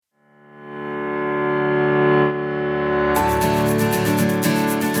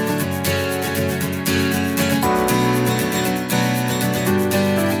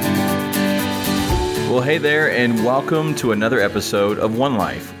Well, hey there, and welcome to another episode of One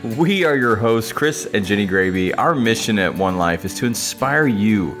Life. We are your hosts, Chris and Jenny Gravy. Our mission at One Life is to inspire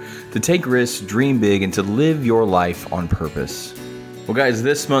you to take risks, dream big, and to live your life on purpose. Well, guys,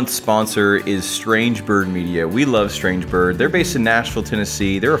 this month's sponsor is Strange Bird Media. We love Strange Bird. They're based in Nashville,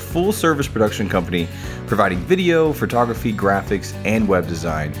 Tennessee. They're a full-service production company providing video, photography, graphics, and web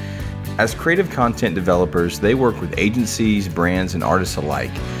design. As creative content developers, they work with agencies, brands, and artists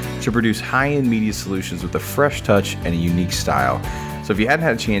alike to produce high-end media solutions with a fresh touch and a unique style. So if you hadn't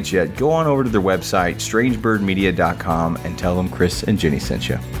had a chance yet, go on over to their website, strangebirdmedia.com, and tell them Chris and Jenny sent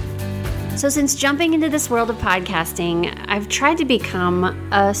you. So since jumping into this world of podcasting, I've tried to become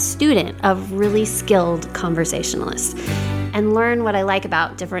a student of really skilled conversationalists and learn what I like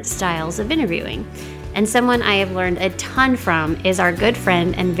about different styles of interviewing. And someone I have learned a ton from is our good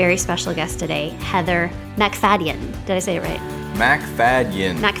friend and very special guest today, Heather MacFadyen. Did I say it right?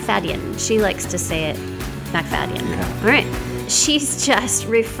 MacFadyen. MacFadyen. She likes to say it MacFadyen. Yeah. All right. She's just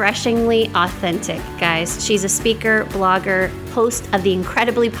refreshingly authentic, guys. She's a speaker, blogger, host of the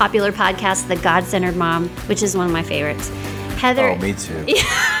incredibly popular podcast, The God-Centered Mom, which is one of my favorites. Heather. Oh, me too.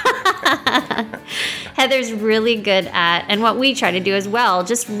 Heather's really good at, and what we try to do as well,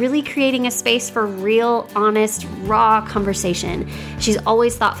 just really creating a space for real, honest, raw conversation. She's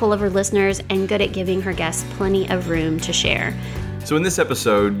always thoughtful of her listeners and good at giving her guests plenty of room to share. So in this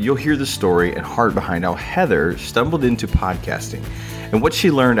episode, you'll hear the story and heart behind how Heather stumbled into podcasting and what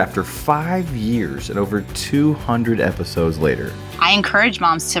she learned after 5 years and over 200 episodes later. I encourage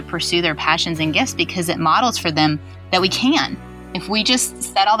moms to pursue their passions and gifts because it models for them that we can. If we just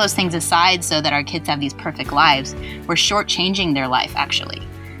set all those things aside so that our kids have these perfect lives, we're shortchanging their life, actually,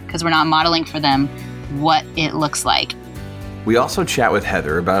 because we're not modeling for them what it looks like. We also chat with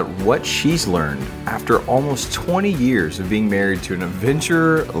Heather about what she's learned after almost 20 years of being married to an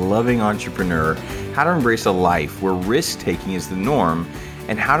adventure-loving entrepreneur, how to embrace a life where risk-taking is the norm,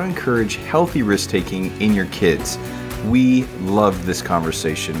 and how to encourage healthy risk-taking in your kids. We loved this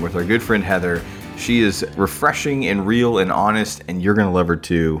conversation with our good friend Heather. She is refreshing and real and honest, and you're going to love her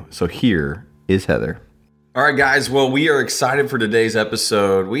too. So here is Heather. All right, guys. Well, we are excited for today's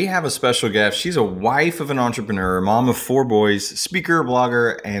episode. We have a special guest. She's a wife of an entrepreneur, mom of 4 boys, speaker,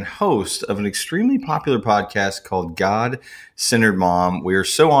 blogger, and host of an extremely popular podcast called God-Centered Mom. We are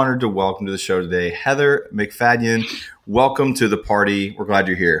so honored to welcome to the show today, Heather MacFadyen. Welcome to the party. We're glad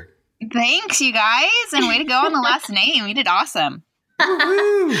you're here. Thanks, you guys. And way to go on the last name. You did awesome.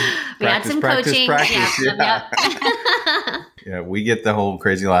 We had some coaching. Yeah. Yeah, we get the whole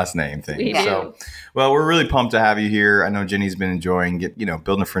crazy last name thing. We do. Well, we're really pumped to have you here. I know Jenny's been enjoying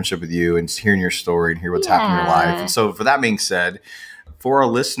building a friendship with you and just hearing your story and hear what's happening in your life. And so for that being said, for our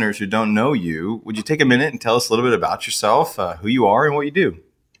listeners who don't know you, would you take a minute and tell us a little bit about yourself, who you are and what you do?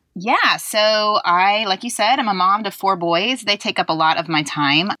 Yeah. So I, like you said, I'm a mom to 4 boys. They take up a lot of my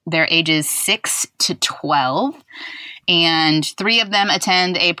time. They're ages 6 to 12. And 3 of them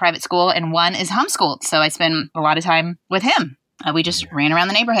attend a private school and 1 is homeschooled. So I spend a lot of time with him. We just ran around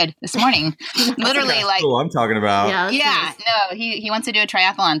the neighborhood this morning. Literally like I'm talking about. Yeah. No, he wants to do a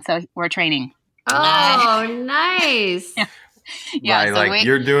triathlon. So we're training. Oh, nice. Yeah. So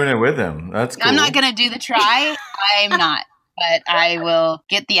you're doing it with him. That's cool. I'm not going to do the try. I'm not. But I will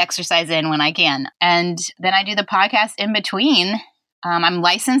get the exercise in when I can. And then I do the podcast in between. I'm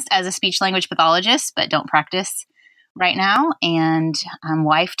licensed as a speech language pathologist, but don't practice right now. And I'm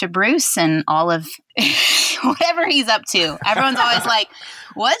wife to Bruce and all of whatever he's up to. Everyone's always like,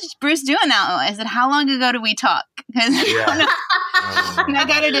 what's Bruce doing now? I said, how long ago did we talk? Because that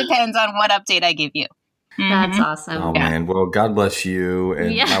kind of depends on what update I give you. That's awesome. Oh, man. Well, God bless you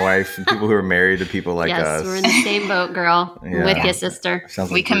and my wife and people who are married to people like us. Yes, we're in the same boat, girl. With your sister.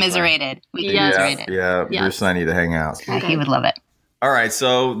 We commiserated. Yeah, Bruce and I need to hang out. Okay. He would love it. All right.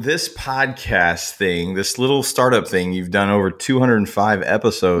 So this podcast thing, this little startup thing, you've done over 205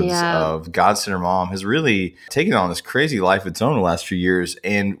 episodes of God-Centered Mom has really taken on this crazy life of its own the last few years.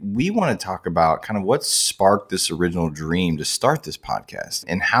 And we want to talk about kind of what sparked this original dream to start this podcast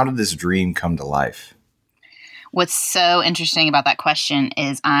and how did this dream come to life? What's so interesting about that question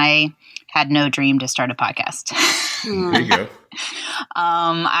is I had no dream to start a podcast. There you go.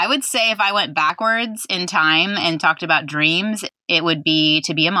 I would say if I went backwards in time and talked about dreams, it would be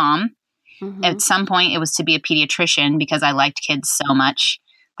to be a mom. Mm-hmm. At some point, it was to be a pediatrician because I liked kids so much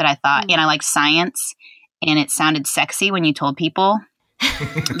that I thought, and I liked science, and it sounded sexy when you told people.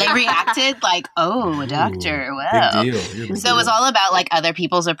 They reacted like, oh, a doctor, wow. Big deal. So it was all about like other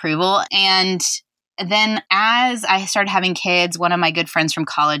people's approval. And then as I started having kids, one of my good friends from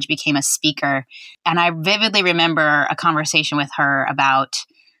college became a speaker. And I vividly remember a conversation with her about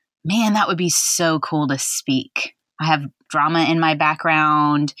man, that would be so cool to speak. I have drama in my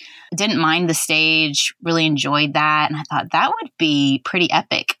background, didn't mind the stage, really enjoyed that. And I thought that would be pretty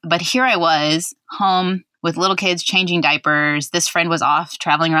epic. But here I was home with little kids changing diapers. This friend was off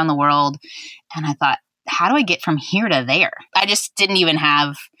traveling around the world. And I thought, how do I get from here to there? I just didn't even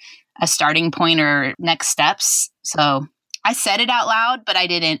have a starting point or next steps. So I said it out loud, but I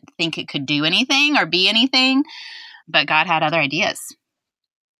didn't think it could do anything or be anything. But God had other ideas.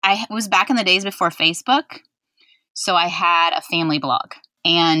 I was back in the days before Facebook. So I had a family blog,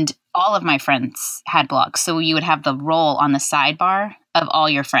 and all of my friends had blogs. So you would have the roll on the sidebar of all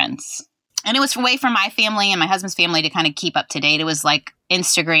your friends. And it was a way for my family and my husband's family to kind of keep up to date. It was like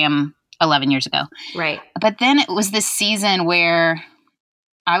Instagram 11 years ago. Right. But then it was this season where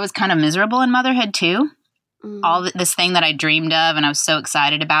I was kind of miserable in motherhood too. All this thing that I dreamed of and I was so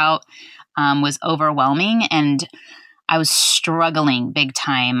excited about was overwhelming, and I was struggling big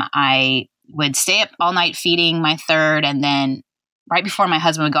time. I would stay up all night feeding my third, and then right before my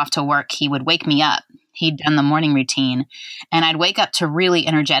husband would go off to work, he would wake me up. He'd done the morning routine, and I'd wake up to really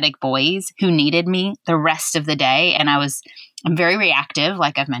energetic boys who needed me the rest of the day. And I'm very reactive,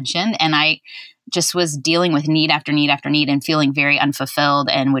 like I've mentioned, and I just was dealing with need after need after need and feeling very unfulfilled,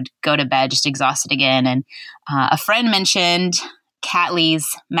 and would go to bed just exhausted again. And a friend mentioned Kat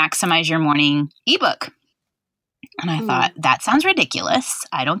Lee's Maximize Your Morning ebook. And I thought, that sounds ridiculous.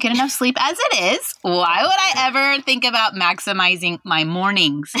 I don't get enough sleep as it is. Why would I ever think about maximizing my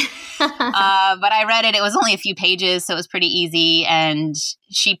mornings? But I read it. It was only a few pages, so it was pretty easy. And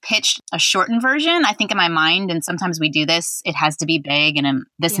she pitched a shortened version. I think in my mind, and sometimes we do this, it has to be big and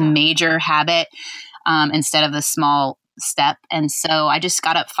this major habit instead of the small step. And so I just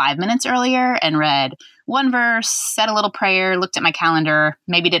got up 5 minutes earlier and read one verse, said a little prayer, looked at my calendar,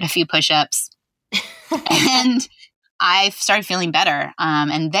 maybe did a few push-ups. And I started feeling better.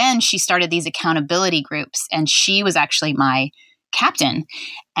 And then she started these accountability groups, and she was actually my captain.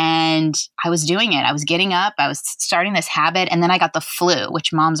 And I was doing it. I was getting up. I was starting this habit. And then I got the flu,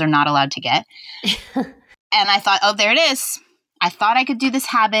 which moms are not allowed to get. And I thought, oh, there it is. I thought I could do this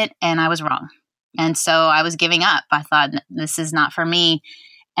habit, and I was wrong. And so I was giving up. I thought, this is not for me.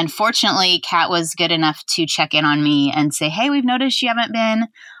 And fortunately, Kat was good enough to check in on me and say, hey, we've noticed you haven't been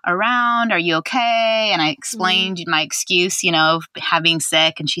around. Are you okay? And I explained my excuse, of being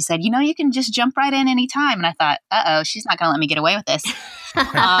sick. And she said, you can just jump right in anytime. And I thought, uh-oh, she's not going to let me get away with this.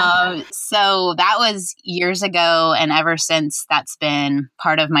 So that was years ago. And ever since, that's been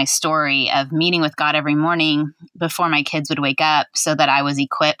part of my story of meeting with God every morning before my kids would wake up, so that I was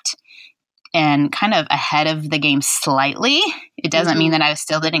equipped and kind of ahead of the game slightly. It doesn't mean that I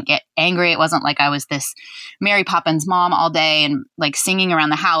still didn't get angry. It wasn't like I was this Mary Poppins mom all day and like singing around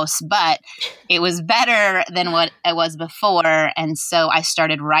the house, but it was better than what I was before. And so I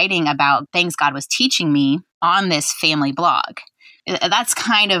started writing about things God was teaching me on this family blog. That's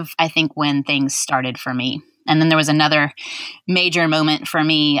kind of, I think, when things started for me. And then there was another major moment for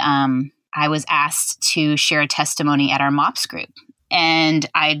me. I was asked to share a testimony at our MOPS group, and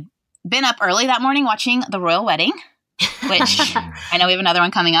I'd been up early that morning watching the royal wedding, which I know we have another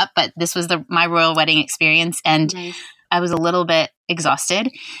one coming up, but this was my royal wedding experience. And I was a little bit exhausted,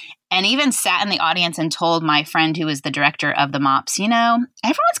 and even sat in the audience and told my friend who was the director of the MOPS,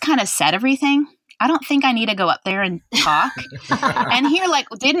 everyone's kind of said everything. I don't think I need to go up there and talk. And here,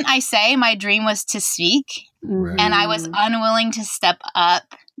 didn't I say my dream was to speak? Right. And I was unwilling to step up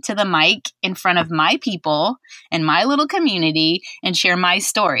to the mic in front of my people and my little community and share my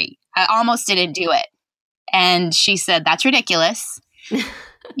story. I almost didn't do it. And she said, that's ridiculous.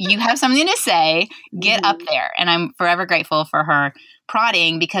 You have something to say. Get up there. And I'm forever grateful for her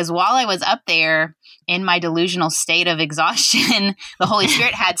prodding, because while I was up there in my delusional state of exhaustion, the Holy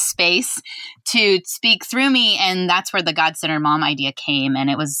Spirit had space to speak through me. And that's where the God-centered mom idea came. And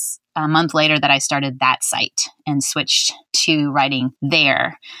it was a month later that I started that site and switched to writing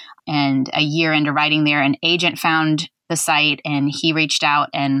there. And a year into writing there, an agent found the site, and he reached out,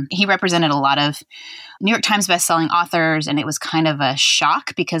 and he represented a lot of New York Times bestselling authors. And it was kind of a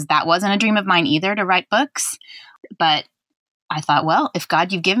shock, because that wasn't a dream of mine either, to write books. But I thought, well, if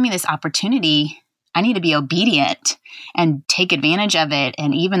God, you've given me this opportunity, I need to be obedient and take advantage of it.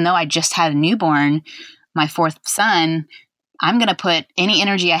 And even though I just had a newborn, my fourth son, I'm going to put any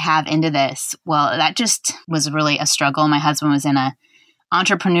energy I have into this. Well, that just was really a struggle. My husband was in a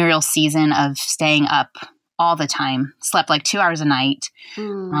entrepreneurial season of staying up all the time, slept like 2 hours a night.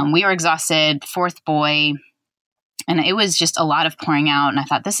 We were exhausted, fourth boy. And it was just a lot of pouring out. And I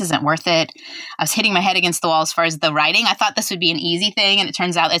thought, this isn't worth it. I was hitting my head against the wall as far as the writing. I thought this would be an easy thing. And it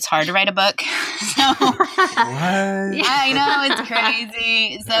turns out it's hard to write a book. So I know, it's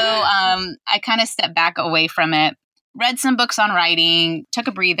crazy. So I kind of stepped back away from it, read some books on writing, took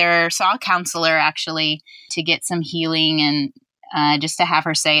a breather, saw a counselor actually to get some healing and just to have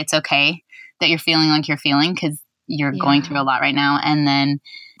her say it's okay that you're feeling like you're feeling because you're going through a lot right now. And then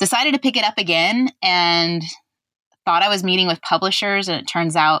decided to pick it up again and thought I was meeting with publishers. And it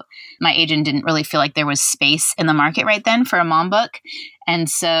turns out my agent didn't really feel like there was space in the market right then for a mom book. And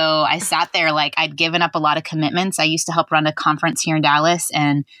so I sat there like I'd given up a lot of commitments. I used to help run a conference here in Dallas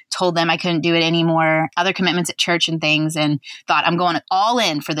and told them I couldn't do it anymore. Other commitments at church and things, and thought I'm going all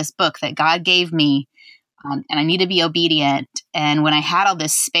in for this book that God gave me. And I need to be obedient. And when I had all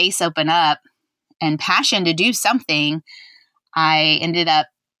this space open up and passion to do something, I ended up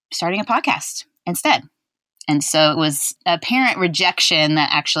starting a podcast instead. And so it was apparent rejection that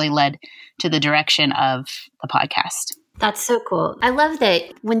actually led to the direction of the podcast. That's so cool. I love that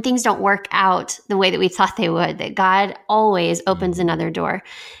when things don't work out the way that we thought they would, that God always opens another door.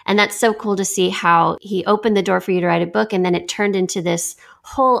 And that's so cool to see how he opened the door for you to write a book, and then it turned into this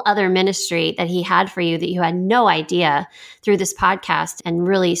whole other ministry that he had for you that you had no idea through this podcast and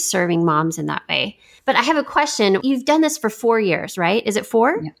really serving moms in that way. But I have a question. You've done this for 4 years, right? Is it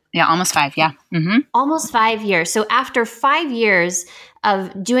 4? Yeah, almost 5. Yeah. Mm-hmm. Almost 5 years. So after 5 years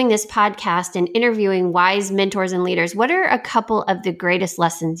of doing this podcast and interviewing wise mentors and leaders, what are a couple of the greatest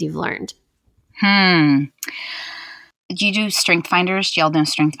lessons you've learned? Do you do strength finders? Do y'all know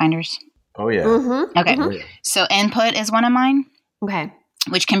strength finders? Oh, yeah. Mm-hmm. Okay. Mm-hmm. So input is one of mine. Okay.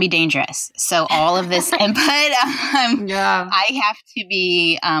 Which can be dangerous. So all of this input, I have to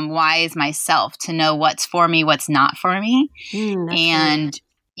be wise myself to know what's for me, what's not for me. And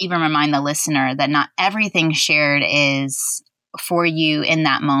even remind the listener that not everything shared is for you in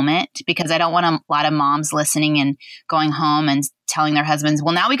that moment, because I don't want a lot of moms listening and going home and telling their husbands,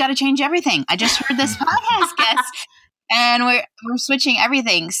 well, now we got to change everything. I just heard this podcast guest and we're switching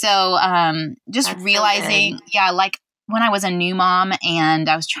everything. So just That's realizing, like when I was a new mom and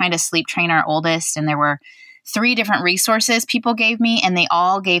I was trying to sleep train our oldest, and there were 3 different resources people gave me, and they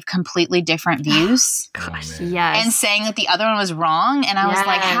all gave completely different views. Gosh, yes. And saying that the other one was wrong. And I was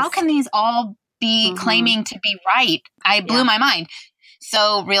like, how can these all be claiming to be right? I blew my mind.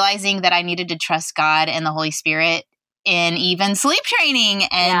 So realizing that I needed to trust God and the Holy Spirit in even sleep training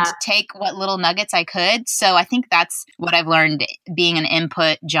and take what little nuggets I could. So I think that's what I've learned being an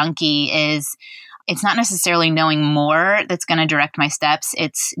input junkie is it's not necessarily knowing more that's going to direct my steps.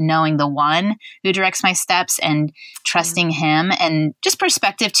 It's knowing the one who directs my steps and trusting him, and just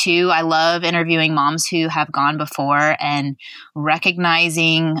perspective too. I love interviewing moms who have gone before and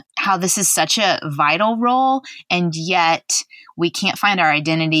recognizing how this is such a vital role, and yet we can't find our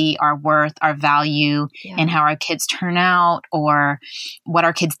identity, our worth, our value in how our kids turn out or what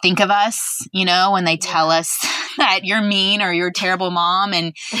our kids think of us, when they tell us that you're mean or you're a terrible mom.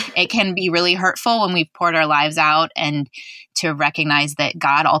 And it can be really hurtful when we've poured our lives out, and to recognize that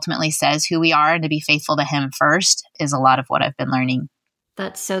God ultimately says who we are and to be faithful to him first is a lot of what I've been learning.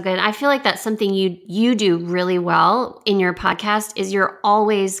 That's so good. I feel like that's something you do really well in your podcast is you're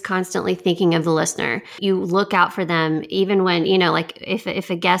always constantly thinking of the listener. You look out for them, even when, like if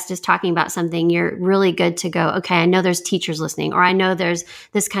a guest is talking about something, you're really good to go, okay, I know there's teachers listening, or I know there's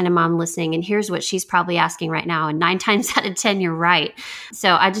this kind of mom listening, and here's what she's probably asking right now. And 9 times out of 10, you're right.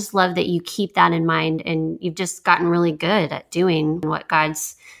 So I just love that you keep that in mind, and you've just gotten really good at doing what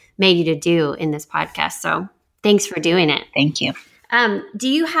God's made you to do in this podcast. So thanks for doing it. Thank you. Do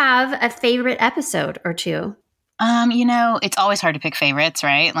you have a favorite episode or two? It's always hard to pick favorites,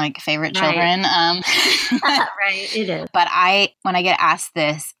 right? Like favorite children. Right, it is. But when I get asked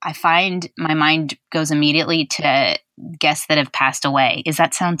this, I find my mind goes immediately to guests that have passed away. Does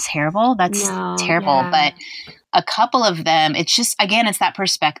that sound terrible? That's terrible. Yeah. But a couple of them, it's just, again, it's that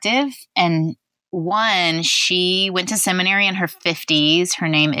perspective. And one, she went to seminary in her 50s. Her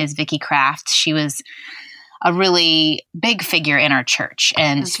name is Vicki Kraft. She was a really big figure in our church,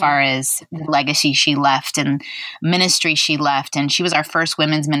 and as far as the legacy she left and ministry she left. And she was our first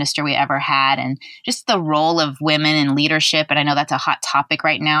women's minister we ever had, and just the role of women in leadership. And I know that's a hot topic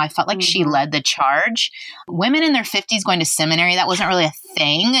right now. I felt like she led the charge. Women in their 50s going to seminary, that wasn't really a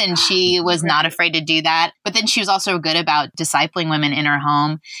thing, and she was not afraid to do that. But then she was also good about discipling women in her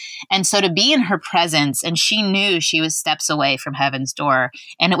home. And so to be in her presence, and she knew she was steps away from heaven's door,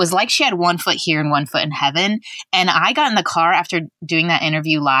 and it was like she had 1 foot here and 1 foot in heaven. And I got in the car after doing that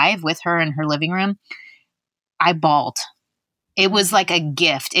interview live with her in her living room. I bawled. It was like a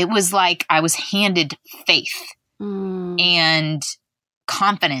gift. It was like I was handed faith. and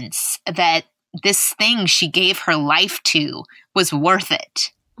confidence that this thing she gave her life to was worth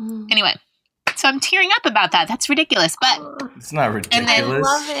it. Anyway, so I'm tearing up about that. That's ridiculous, but it's not ridiculous. I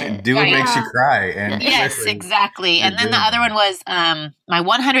love it. Do what makes you cry. And yes, exactly. And then the other one was my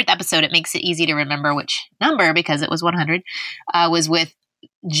 100th episode. It makes it easy to remember which number because it was 100. Was with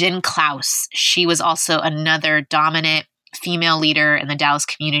Jen Klaus. She was also another dominant female leader in the Dallas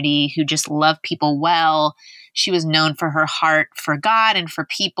community who just loved people well. She was known for her heart for God and for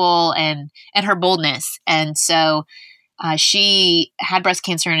people and her boldness. And so she had breast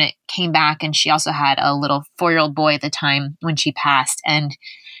cancer and it came back. And she also had a little 4-year-old boy at the time when she passed. And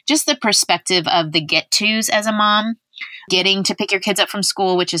just the perspective of the get-tos as a mom, getting to pick your kids up from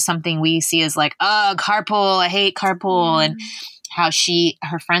school, which is something we see as like, oh, carpool, I hate carpool. And how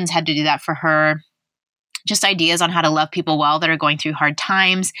her friends had to do that for her. Just ideas on how to love people well that are going through hard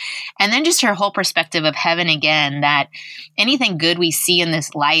times. And then just her whole perspective of heaven again, that anything good we see in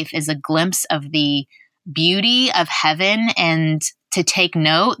this life is a glimpse of the beauty of heaven, and to take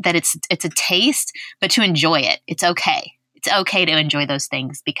note that it's a taste, but to enjoy it. It's okay. It's okay to enjoy those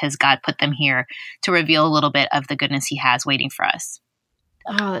things because God put them here to reveal a little bit of the goodness he has waiting for us.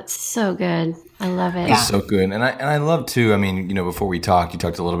 Oh, that's so good. I love it. It's so good. And I love too, I mean, before we talked, you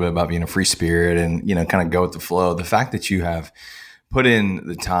talked a little bit about being a free spirit and, kind of go with the flow. The fact that you have put in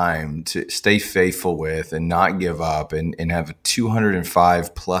the time to stay faithful with and not give up and have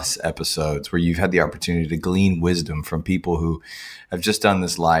 205 plus episodes where you've had the opportunity to glean wisdom from people who have just done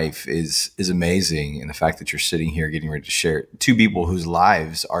this life is amazing. And the fact that you're sitting here getting ready to share two people whose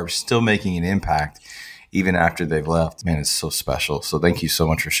lives are still making an impact even after they've left, man, it's so special. So thank you so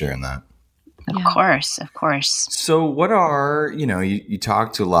much for sharing that. Of course. So what are, you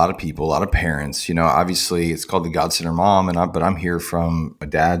talk to a lot of people, a lot of parents, obviously it's called the God Center Mom, but I'm here from a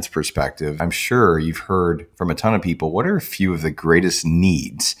dad's perspective. I'm sure you've heard from a ton of people. What are a few of the greatest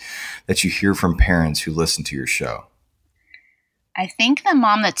needs that you hear from parents who listen to your show? I think the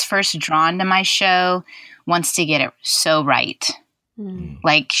mom that's first drawn to my show wants to get it so right.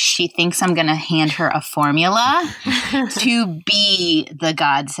 Like she thinks I'm going to hand her a formula to be the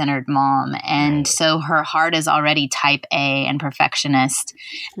God-centered mom. And so her heart is already type A and perfectionist.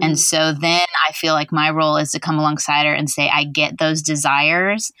 And so then I feel like my role is to come alongside her and say, I get those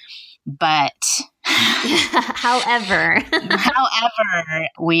desires, but however,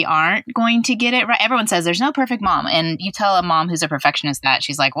 we aren't going to get it right. Everyone says there's no perfect mom. And you tell a mom who's a perfectionist that,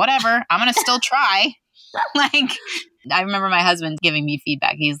 she's like, whatever, I'm going to still try. Like, I remember my husband giving me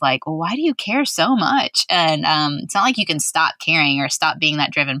feedback. He's like, well, why do you care so much? And it's not like you can stop caring or stop being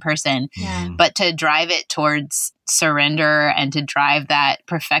that driven person, but to drive it towards surrender and to drive that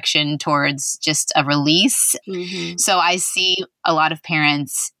perfection towards just a release. So I see a lot of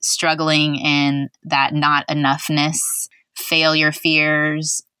parents struggling in that not enoughness, failure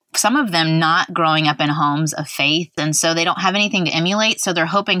fears, some of them not growing up in homes of faith. And so they don't have anything to emulate. So they're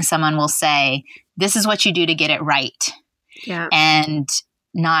hoping someone will say, this is what you do to get it right. Yeah. And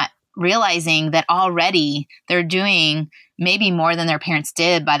not realizing that already they're doing maybe more than their parents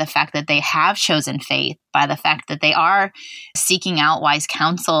did by the fact that they have chosen faith, by the fact that they are seeking out wise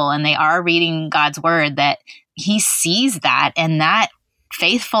counsel and they are reading God's word, that he sees that, and that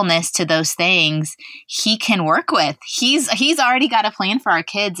faithfulness to those things he can work with. He's already got a plan for our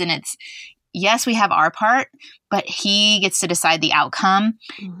kids, and it's, yes, we have our part, but he gets to decide the outcome.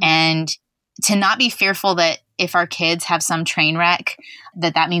 And to not be fearful that if our kids have some train wreck,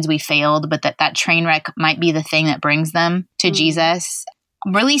 that means we failed, but that train wreck might be the thing that brings them to Jesus.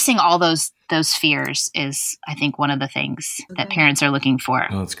 Releasing all those fears is, I think, one of the things that parents are looking for.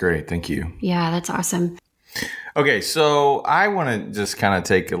 Oh, that's great. Thank you. Yeah, that's awesome. Okay, so I want to just kind of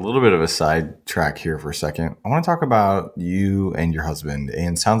take a little bit of a side track here for a second. I want to talk about you and your husband.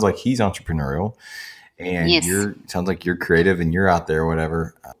 And it sounds like he's entrepreneurial. And sounds like you're creative and you're out there,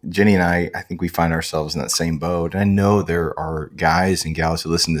 whatever. Jenny and I think we find ourselves in that same boat. And I know there are guys and gals who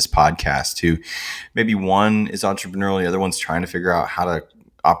listen to this podcast who maybe one is entrepreneurial, the other one's trying to figure out how to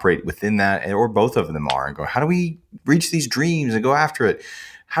operate within that, or both of them are, and go, how do we reach these dreams and go after it?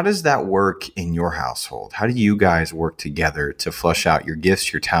 How does that work in your household? How do you guys work together to flush out your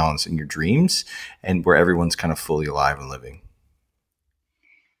gifts, your talents, and your dreams, and where everyone's kind of fully alive and living?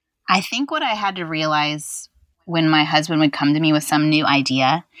 I think what I had to realize when my husband would come to me with some new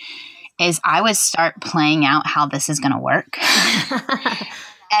idea is I would start playing out how this is going to work.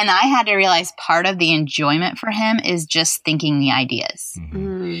 And I had to realize part of the enjoyment for him is just thinking the ideas.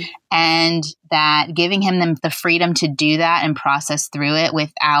 And that giving him the freedom to do that and process through it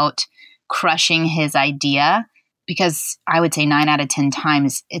without crushing his idea, because I would say 9 out of 10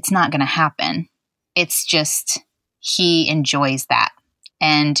 times it's not going to happen. It's just he enjoys that.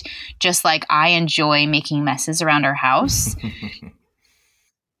 And just like I enjoy making messes around our house,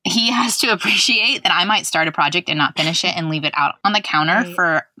 he has to appreciate that I might start a project and not finish it and leave it out on the counter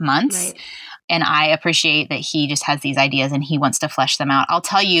for months. Right. And I appreciate that he just has these ideas and he wants to flesh them out. I'll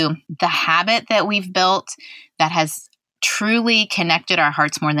tell you, the habit that we've built that has truly connected our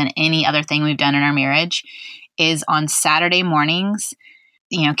hearts more than any other thing we've done in our marriage is on Saturday mornings.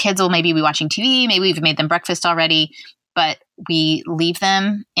 You know, kids will maybe be watching TV, maybe we've made them breakfast already, but we leave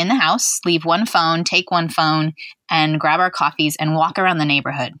them in the house, leave one phone, take one phone, and grab our coffees and walk around the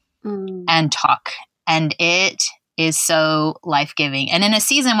neighborhood and talk. And it is so life-giving. And in a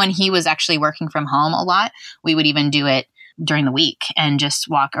season when he was actually working from home a lot, we would even do it during the week and just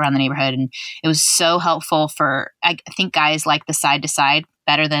walk around the neighborhood. And it was so helpful for, I think guys like the side-to-side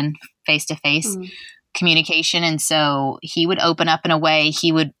better than face-to-face communication. And so he would open up in a way,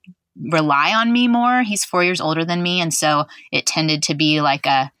 he would rely on me more. He's 4 years older than me. And so it tended to be like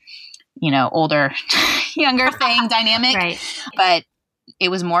a, older, younger thing dynamic. Right. But it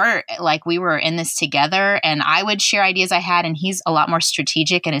was more like we were in this together and I would share ideas I had, and he's a lot more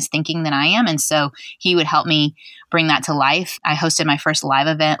strategic in his thinking than I am. And so he would help me bring that to life. I hosted my first live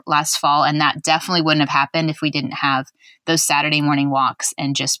event last fall, and that definitely wouldn't have happened if we didn't have those Saturday morning walks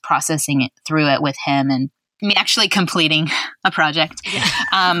and just processing it through it with him and me actually completing a project. Yeah.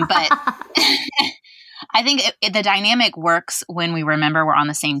 But I think the dynamic works when we remember we're on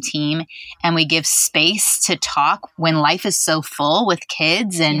the same team and we give space to talk when life is so full with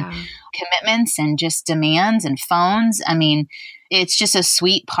kids and commitments and just demands and phones. I mean, it's just a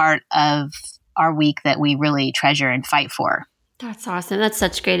sweet part of our week that we really treasure and fight for. That's awesome. That's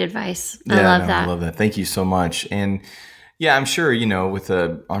such great advice. Yeah, I love that. I love that. Thank you so much. And yeah, I'm sure, with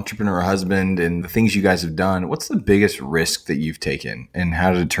an entrepreneur husband and the things you guys have done, what's the biggest risk that you've taken and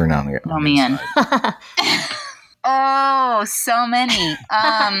how did it turn out? Oh, man. Oh, so many.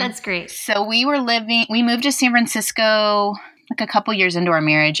 That's great. So we moved to San Francisco like a couple years into our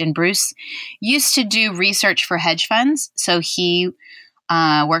marriage, and Bruce used to do research for hedge funds. So he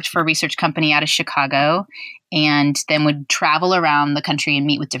worked for a research company out of Chicago and then would travel around the country and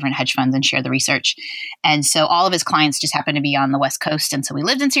meet with different hedge funds and share the research. And so all of his clients just happened to be on the West Coast. And so we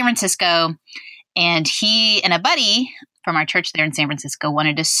lived in San Francisco, and he and a buddy from our church there in San Francisco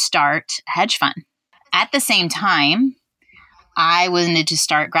wanted to start a hedge fund. At the same time, I wanted to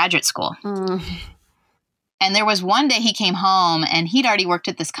start graduate school. And there was one day he came home, and he'd already worked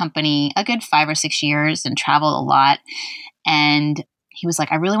at this company a good 5 or 6 years and traveled a lot. And he was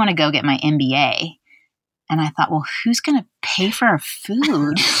like, I really want to go get my MBA. And I thought, well, who's going to pay for our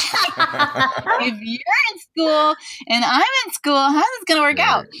food? If you're in school and I'm in school, how's this going to work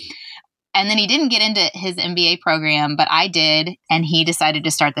out? And then he didn't get into his MBA program, but I did. And he decided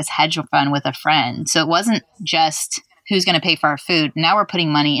to start this hedge fund with a friend. So it wasn't just who's going to pay for our food. Now we're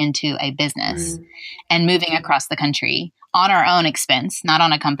putting money into a business and moving across the country on our own expense, not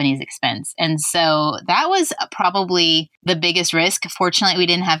on a company's expense. And so that was probably the biggest risk. Fortunately, we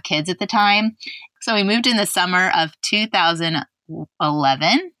didn't have kids at the time. So we moved in the summer of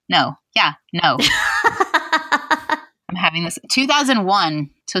 2011. No. I'm having this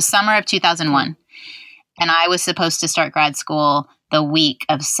 2001. So summer of 2001. And I was supposed to start grad school the week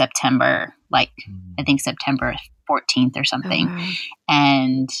of September, I think September 14th or something.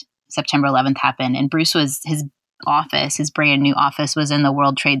 And September 11th happened. And Bruce his brand new office was in the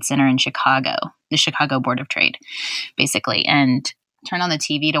World Trade Center in Chicago, the Chicago Board of Trade, basically. And turn on the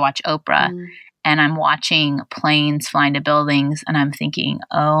TV to watch Oprah. And I'm watching planes flying to buildings, and I'm thinking,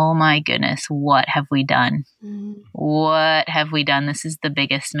 oh my goodness, what have we done? What have we done? This is the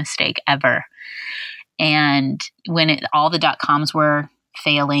biggest mistake ever. And when all the .coms were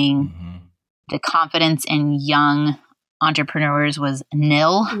failing, the confidence in young entrepreneurs was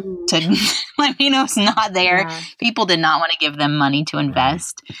nil. It's not there. Yeah. People did not want to give them money to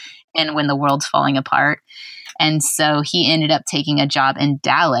invest. And when the world's falling apart. And so he ended up taking a job in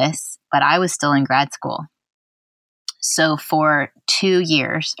Dallas, but I was still in grad school. So for 2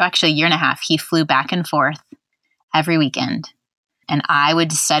 years, actually a year and a half, he flew back and forth every weekend. And I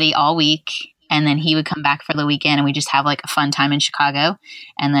would study all week. And then he would come back for the weekend, and we just have like a fun time in Chicago.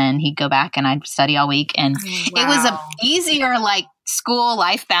 And then he'd go back and I'd study all week. And it was a easier school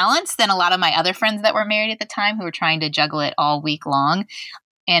life balance than a lot of my other friends that were married at the time who were trying to juggle it all week long.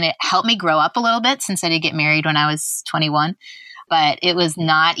 And it helped me grow up a little bit since I did get married when I was 21. But it was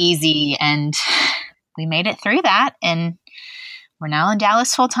not easy. And we made it through that. And we're now in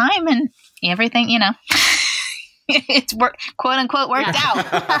Dallas full time and everything, it's quote unquote worked out.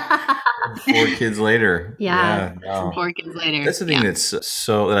 4 kids later. Yeah. No. 4 kids later. That's the thing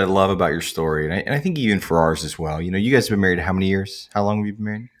that I love about your story. And I think even for ours as well. You guys have been married how many years? How long have you been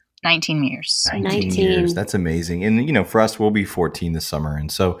married? 19 years. 19 years. That's amazing. And, for us, we'll be 14 this summer.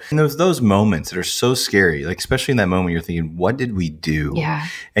 And so those moments that are so scary, like especially in that moment, you're thinking, what did we do? Yeah.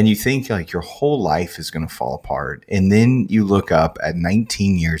 And you think like your whole life is going to fall apart. And then you look up at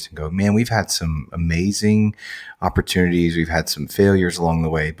 19 years and go, man, we've had some amazing opportunities. We've had some failures along the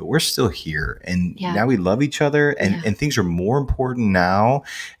way, but we're still here. And now we love each other and things are more important now.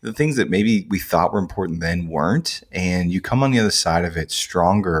 The things that maybe we thought were important then weren't. And you come on the other side of it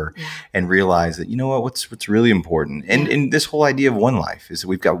stronger and realize that, what's really important. And this whole idea of one life is that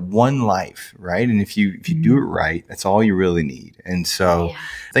we've got one life, right? And if you do it right, that's all you really need. And so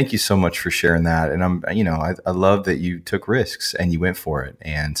thank you so much for sharing that. And I love that you took risks and you went for it.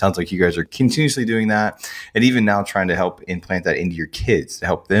 And it sounds like you guys are continuously doing that. And even now trying to help implant that into your kids to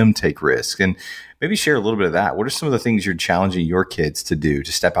help them take risks. And maybe share a little bit of that. What are some of the things you're challenging your kids to do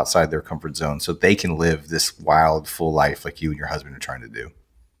to step outside their comfort zone so they can live this wild, full life like you and your husband are trying to do?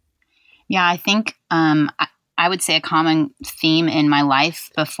 Yeah, I think I would say a common theme in my life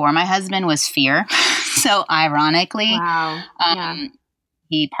before my husband was fear. So ironically,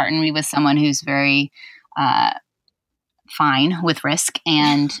 he partnered me with someone who's very fine with risk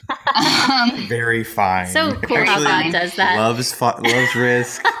and very fine. So cool how God does that. Loves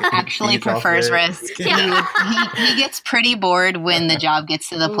risk. Actually prefers risk. He gets pretty bored when the job gets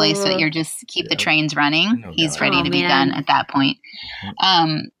to the place that you're just keep the trains running. He's ready to be done at that point.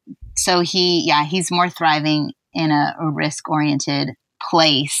 So he's more thriving in a risk-oriented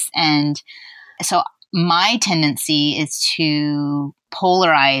place. And so my tendency is to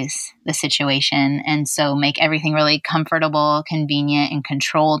polarize the situation and so make everything really comfortable, convenient, and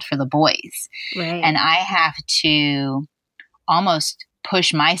controlled for the boys. Right. And I have to almost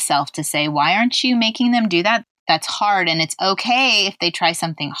push myself to say, why aren't you making them do that? That's hard. And it's okay if they try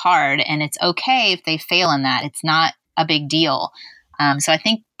something hard. And it's okay if they fail in that. It's not a big deal. So I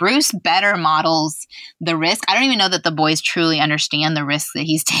think Bruce better models the risk. I don't even know that the boys truly understand the risks that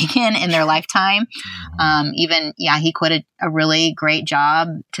he's taken in their lifetime. He quit a really great job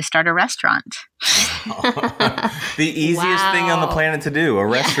to start a restaurant. The easiest thing on the planet to do, a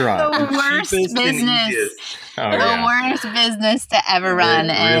restaurant. The worst business. Worst business to ever run.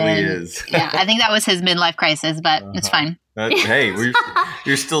 It really is. I think that was his midlife crisis, but it's fine. Hey,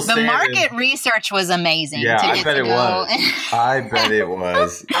 you're still the market research was amazing. Yeah, I bet it was. I bet it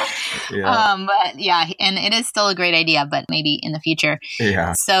was. Yeah. And it is still a great idea, but maybe in the future.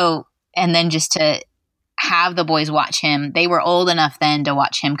 Yeah. So, and then just to have the boys watch him. They were old enough then to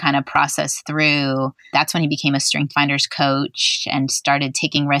watch him kind of process through. That's when he became a Strength Finders coach and started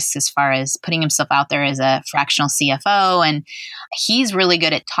taking risks as far as putting himself out there as a fractional CFO. And he's really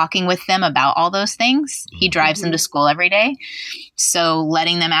good at talking with them about all those things. He drives them to school every day. So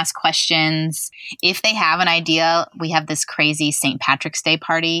letting them ask questions. If they have an idea, we have this crazy St. Patrick's Day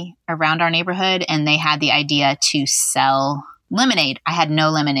party around our neighborhood, and they had the idea to sell lemonade. I had no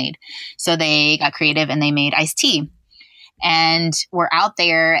lemonade. So they got creative and they made iced tea. And we're out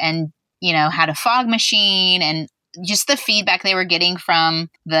there and, had a fog machine, and just the feedback they were getting from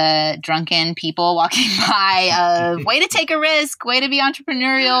the drunken people walking by of way to take a risk, way to be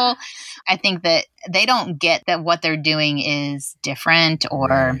entrepreneurial. I think that they don't get that what they're doing is different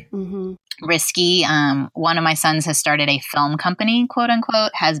or risky. One of my sons has started a film company, quote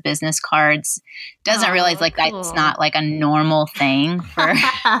unquote, has business cards, doesn't realize that's not like a normal thing for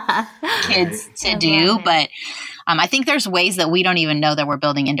kids to do. But I think there's ways that we don't even know that we're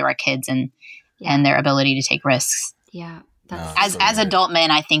building into our kids and their ability to take risks. Yeah. As adult men,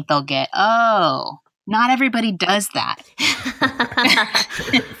 I think they'll get, not everybody does that.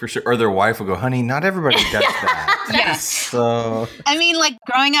 For sure. Or their wife will go, honey, not everybody does that. Yes. So,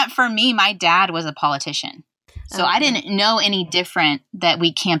 growing up for me, my dad was a politician. So I didn't know any different that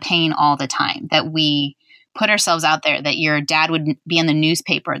we campaign all the time, that we put ourselves out there, that your dad would be in the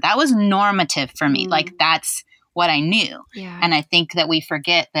newspaper. That was normative for me. That's what I knew. Yeah. And I think that we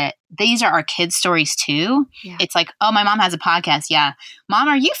forget that these are our kids' stories too. Yeah. It's like, oh, my mom has a podcast. Yeah. Mom,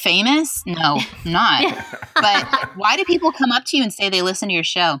 are you famous? No, I'm not. But why do people come up to you and say they listen to your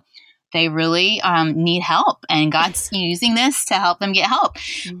show? They really need help, and God's using this to help them get help.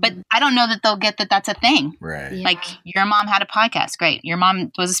 But I don't know that they'll get that that's a thing. Right. Yeah. Like, your mom had a podcast. Great. Your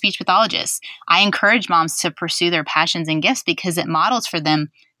mom was a speech pathologist. I encourage moms to pursue their passions and gifts because it models for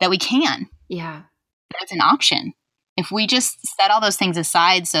them that we can. Yeah. That's an option. If we just set all those things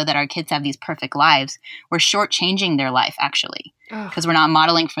aside so that our kids have these perfect lives, we're shortchanging their life, actually, because we're not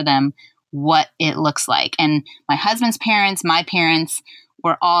modeling for them what it looks like. And my husband's parents, my parents,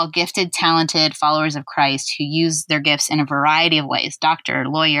 were all gifted, talented followers of Christ who use their gifts in a variety of ways: doctor,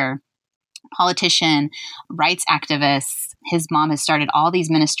 lawyer, politician, rights activists. His mom has started all these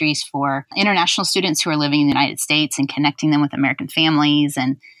ministries for international students who are living in the United States and connecting them with American families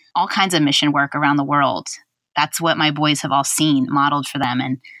and all kinds of mission work around the world. That's what my boys have all seen modeled for them.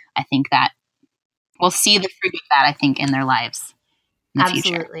 And I think that we'll see the fruit of that, I think, in their lives.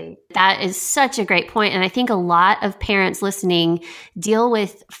 Absolutely. That is such a great point. And I think a lot of parents listening deal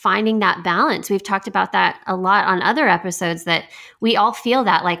with finding that balance. We've talked about that a lot on other episodes, that we all feel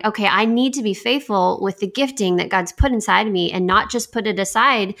that like, okay, I need to be faithful with the gifting that God's put inside of me and not just put it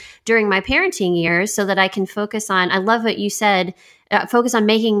aside during my parenting years so that I can focus on, I love what you said, focus on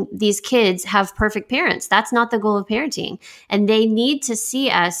making these kids have perfect parents. That's not the goal of parenting. And they need to see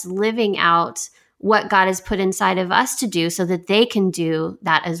us living out what God has put inside of us to do so that they can do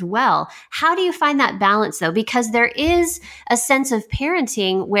that as well. How do you find that balance though? Because there is a sense of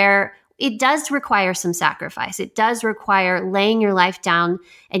parenting where it does require some sacrifice. It does require laying your life down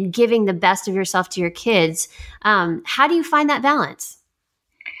and giving the best of yourself to your kids. How do you find that balance?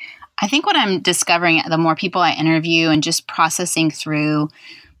 I think what I'm discovering, the more people I interview and just processing through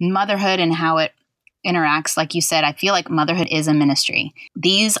motherhood and how it interacts, like you said, I feel like motherhood is a ministry.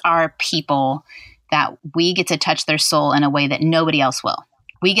 These are people that we get to touch their soul in a way that nobody else will.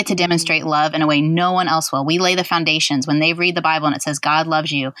 We get to demonstrate love in a way no one else will. We lay the foundations. When they read the Bible and it says God loves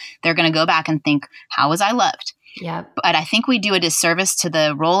you, they're going to go back and think, how was I loved? Yeah. But I think we do a disservice to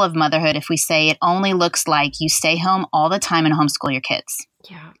the role of motherhood if we say it only looks like you stay home all the time and homeschool your kids.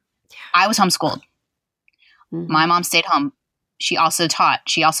 Yeah. I was homeschooled. My mom stayed home. She also taught.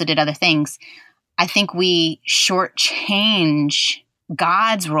 She also did other things. I think we shortchange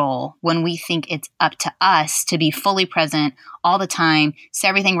God's role when we think it's up to us to be fully present all the time, say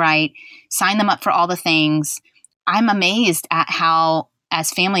everything right, sign them up for all the things. I'm amazed at how,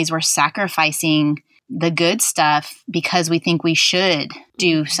 as families, we're sacrificing the good stuff because we think we should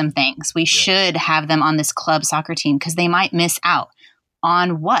do some things. We should have them on this club soccer team because they might miss out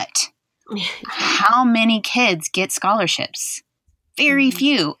on what? How many kids get scholarships? Very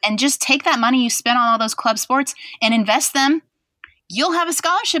few. And just take that money you spent on all those club sports and invest them. You'll have a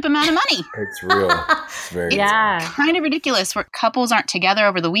scholarship amount of money. It's real. It's very kind of ridiculous where couples aren't together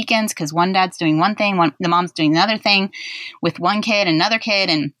over the weekends because one dad's doing one thing, the mom's doing another thing with one kid, another kid.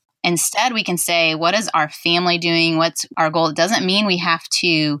 And instead we can say, what is our family doing? What's our goal? It doesn't mean we have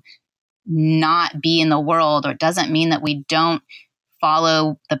to not be in the world, or it doesn't mean that we don't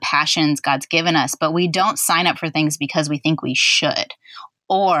follow the passions God's given us, but we don't sign up for things because we think we should,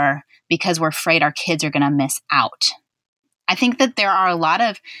 or because we're afraid our kids are going to miss out. I think that there are a lot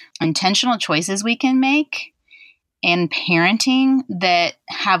of intentional choices we can make in parenting that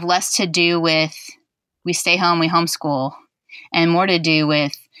have less to do with we stay home, we homeschool, and more to do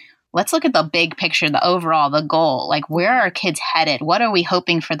with let's look at the big picture, the overall, the goal. Like, where are our kids headed? What are we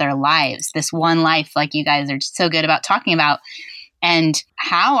hoping for their lives? This one life, like you guys are so good about talking about. And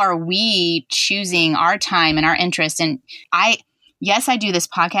how are we choosing our time and our interests? And yes, I do this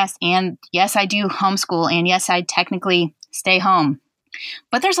podcast, and yes, I do homeschool, and yes, I technically stay home.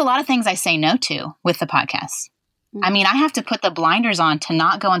 But there's a lot of things I say no to with the podcast. I mean, I have to put the blinders on to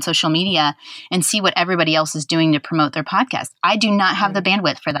not go on social media and see what everybody else is doing to promote their podcast. I do not have the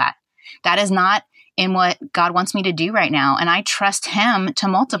bandwidth for that. That is not in what God wants me to do right now. And I trust Him to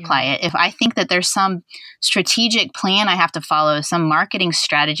multiply it. If I think that there's some strategic plan I have to follow, some marketing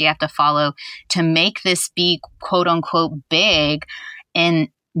strategy I have to follow to make this be quote unquote big and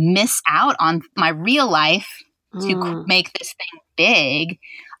miss out on my real life to make this thing big,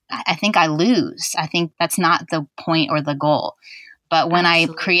 I think I lose. I think that's not the point or the goal. But when I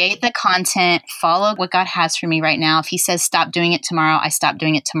create the content, follow what God has for me right now. If He says stop doing it tomorrow, I stop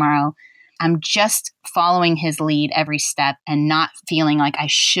doing it tomorrow. I'm just following His lead every step and not feeling like I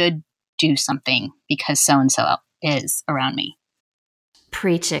should do something because so-and-so is around me.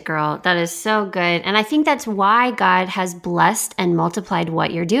 Preach it, girl. That is so good. And I think that's why God has blessed and multiplied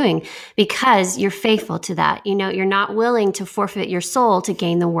what you're doing, because you're faithful to that. You know, you're not willing to forfeit your soul to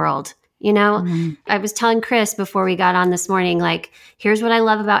gain the world. You know, I was telling Chris before we got on this morning, like, here's what I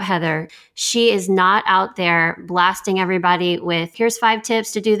love about Heather. She is not out there blasting everybody with, here's 5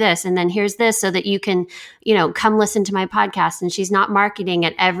 tips to do this. And then here's this so that you can, you know, come listen to my podcast. And she's not marketing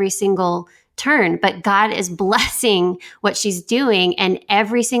at every single turn, but God is blessing what she's doing. And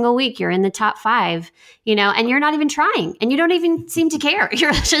every single week you're in the top 5, and you're not even trying and you don't even seem to care.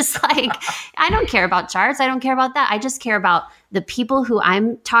 You're just like, I don't care about charts. I don't care about that. I just care about the people who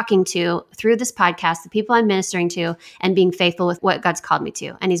I'm talking to through this podcast, the people I'm ministering to, and being faithful with what God's called me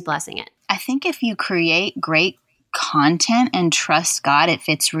to. And he's blessing it. I think if you create great content and trust God, if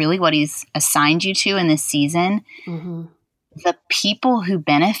it's really what he's assigned you to in this season, the people who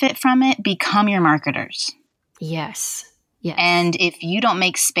benefit from it become your marketers. Yes. And if you don't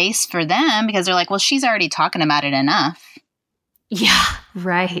make space for them because they're like, well, she's already talking about it enough. Yeah,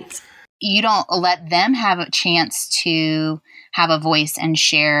 right. You don't let them have a chance to have a voice and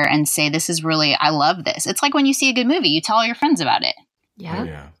share and say, this is really, I love this. It's like when you see a good movie, you tell all your friends about it. Yeah.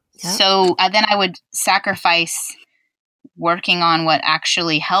 Yeah. Yep. So then I would sacrifice working on what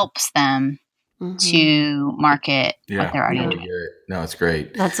actually helps them to market what they're already doing. No, it's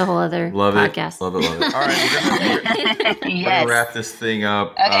great. That's a whole other podcast. Love it. All right, we're gonna wrap this thing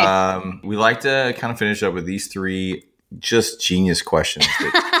up. Okay. We like to kind of finish up with these 3 just genius questions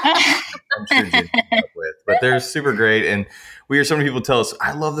that I'm sure Jen came up with, but they're super great. And we hear so many people tell us,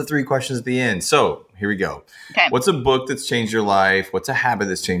 I love the 3 questions at the end. So here we go. Okay. What's a book that's changed your life? What's a habit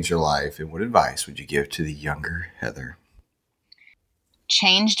that's changed your life? And what advice would you give to the younger Heather?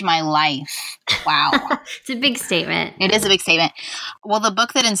 Changed my life. Wow. It's a big statement. It is a big statement. Well, the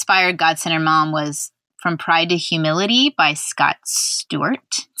book that inspired God-Centered Mom was From Pride to Humility by Scott Stewart.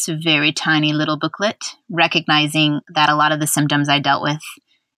 It's a very tiny little booklet, recognizing that a lot of the symptoms I dealt with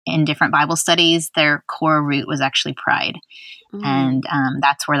in different Bible studies, their core root was actually pride. And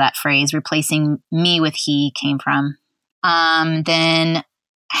that's where that phrase, replacing me with he, came from. Then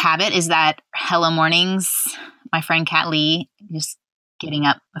habit is that hello mornings, my friend Kat Lee, just getting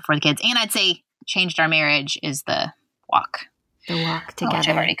up before the kids. And I'd say changed our marriage is the walk. The walk together. Which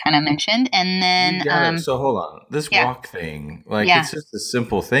I've already kind of mentioned. And then so hold on. This walk thing, it's just a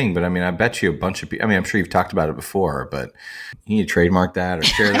simple thing, but I mean, I bet you a bunch of people, I'm sure you've talked about it before, but you need to trademark that or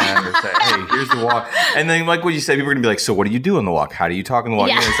share that or say, hey, here's the walk. And then like what you say, people are gonna be like, so what do you do on the walk? How do you talk on the walk?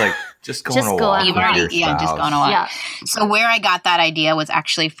 Yeah. And it's like, just go on a walk. Just go on a walk. Yeah. So where I got that idea was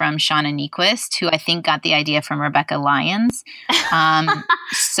actually from Shauna Nyquist, who I think got the idea from Rebecca Lyons.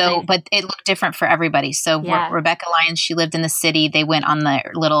 But it looked different for everybody. So Rebecca Lyons, she lived in the city. They went on the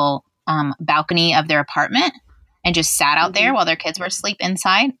little balcony of their apartment and just sat out there while their kids were asleep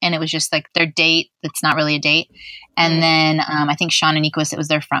inside. And it was just like their date. It's not really a date. And then I think Shauna Nyquist, it was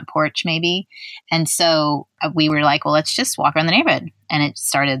their front porch maybe. And so we were like, well, let's just walk around the neighborhood. And it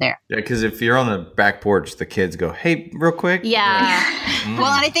started there. Yeah, because if you're on the back porch, the kids go, hey, real quick. Yeah.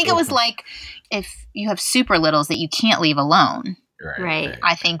 Well, and I think it was like if you have super littles that you can't leave alone. Right.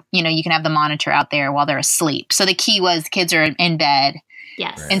 I think, you can have the monitor out there while they're asleep. So the key was kids are in bed.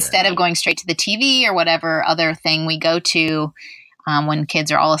 Yes. Instead of going straight to the TV or whatever other thing we go to when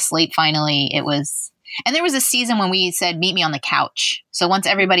kids are all asleep, finally, it was. And there was a season when we said, meet me on the couch. So once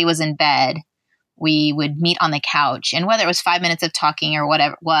everybody was in bed, we would meet on the couch. And whether it was 5 minutes of talking or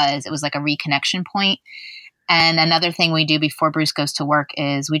whatever it was like a reconnection point. And another thing we do before Bruce goes to work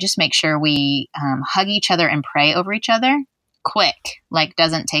is we just make sure we hug each other and pray over each other. Quick,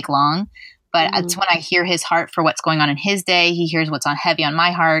 doesn't take long. But it's when I hear his heart for what's going on in his day. He hears what's on heavy on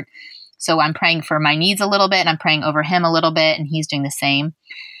my heart. So I'm praying for my needs a little bit and I'm praying over him a little bit and he's doing the same.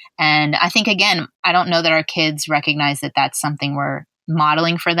 And I think, again, I don't know that our kids recognize that that's something we're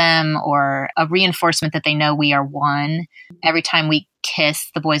modeling for them or a reinforcement that they know we are one. Every time we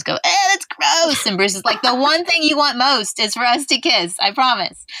kiss, the boys go, that's gross. And Bruce is like, the one thing you want most is for us to kiss. I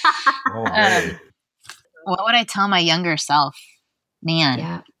promise. What would I tell my younger self?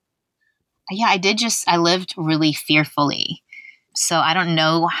 Man. Yeah, I lived really fearfully. So I don't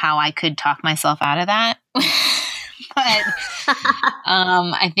know how I could talk myself out of that. But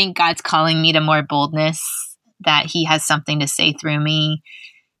I think God's calling me to more boldness, that he has something to say through me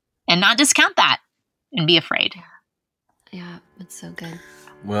and not discount that and be afraid. Yeah, that's so good.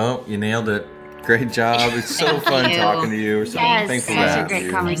 Well, you nailed it. Great job. It's so fun talking to you. We're so thankful to have such a great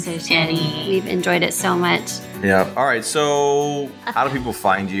you. conversation. We've enjoyed it so much. Yeah. All right. So how do people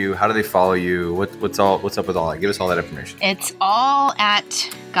find you? How do they follow you? What's up with all that? Give us all that information. It's all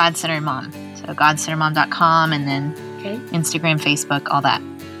at God-Centered Mom. So godcenteredmom.com and then Instagram, Facebook, all that.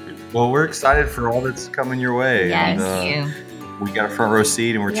 Well, we're excited for all that's coming your way. Yes. Thank you. We got a front row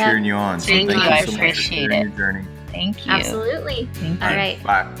seat and we're cheering you on. So Thank you. thank I you so much for appreciate sharing it. your journey. Thank you. Absolutely. Thank you. All right.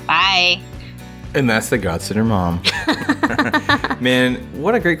 Bye. Bye. And that's the God Center mom. Man,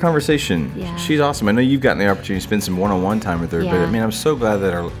 what a great conversation. Yeah. She's awesome. I know you've gotten the opportunity to spend some one-on-one time with her, Yeah. but man, I'm so glad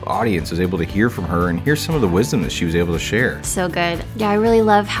that our audience was able to hear from her and hear some of the wisdom that she was able to share. So good. Yeah, I really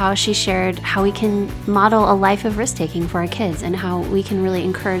love how she shared how we can model a life of risk-taking for our kids and how we can really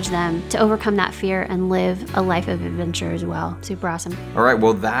encourage them to overcome that fear and live a life of adventure as well. Super awesome. All right,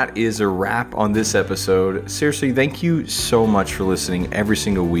 well, that is a wrap on this episode. Seriously, thank you so much for listening every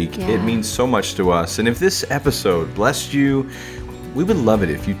single week. Yeah. It means so much to us. And if this episode blessed you, we would love it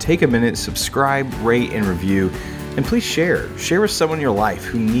if you take a minute, subscribe, rate, and review. And please share. Share with someone in your life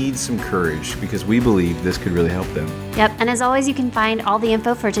who needs some courage, because we believe this could really help them. Yep, and as always, you can find all the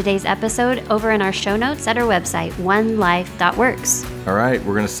info for today's episode over in our show notes at our website, onelife.works. All right,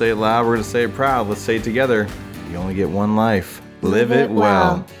 we're going to say it loud. We're going to say it proud. Let's say it together. You only get one life. Live it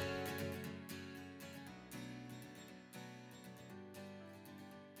well.